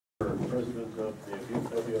President of the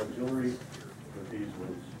VFW Auxiliary with these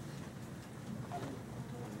words.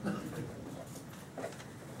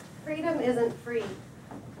 Freedom isn't free.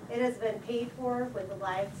 It has been paid for with the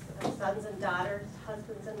lives of sons and daughters,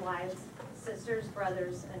 husbands and wives, sisters,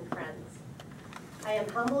 brothers, and friends. I am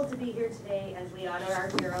humbled to be here today as we honor our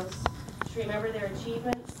heroes, to remember their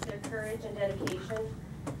achievements, their courage and dedication,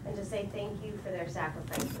 and to say thank you for their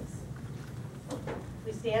sacrifices.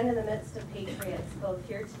 We stand in the midst of patriots, both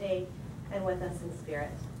here today and with us in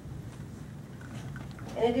spirit.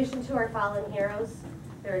 In addition to our fallen heroes,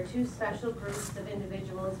 there are two special groups of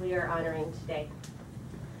individuals we are honoring today.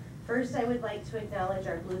 First, I would like to acknowledge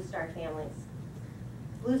our Blue Star families.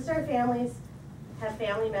 Blue Star families have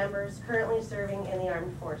family members currently serving in the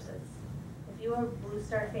armed forces. If you are a Blue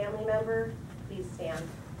Star family member, please stand.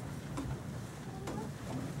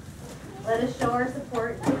 Let us show our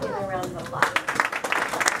support by giving a round of applause.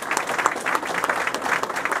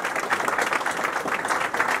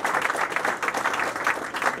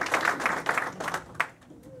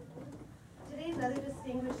 Today's other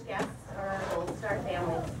distinguished guests are our Gold Star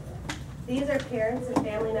families. These are parents and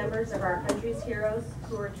family members of our country's heroes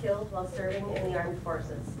who were killed while serving in the armed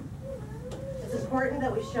forces. It's important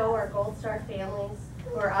that we show our Gold Star families,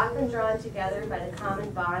 who are often drawn together by the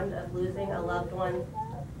common bond of losing a loved one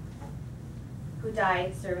who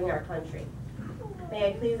died serving our country. May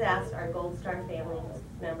I please ask our Gold Star family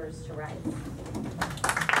members to rise.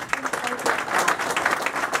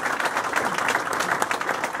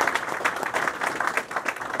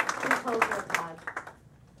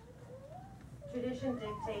 Tradition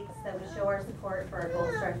dictates that we show our support for our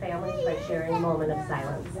Gold Star families by sharing a moment of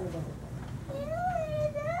silence.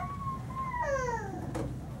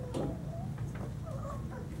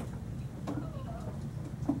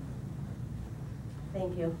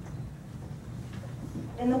 Thank you.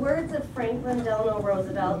 In the words of Franklin Delano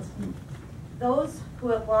Roosevelt, those who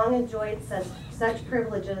have long enjoyed such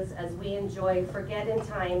privileges as we enjoy forget in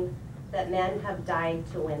time that men have died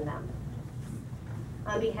to win them.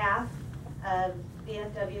 On behalf of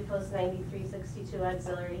VFW Post 9362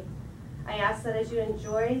 Auxiliary, I ask that as you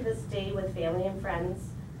enjoy this day with family and friends,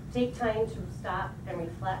 take time to stop and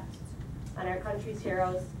reflect on our country's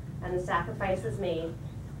heroes and the sacrifices made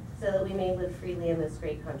so that we may live freely in this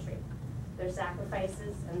great country. Their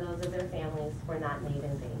sacrifices and those of their families were not made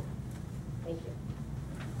in vain. Thank you.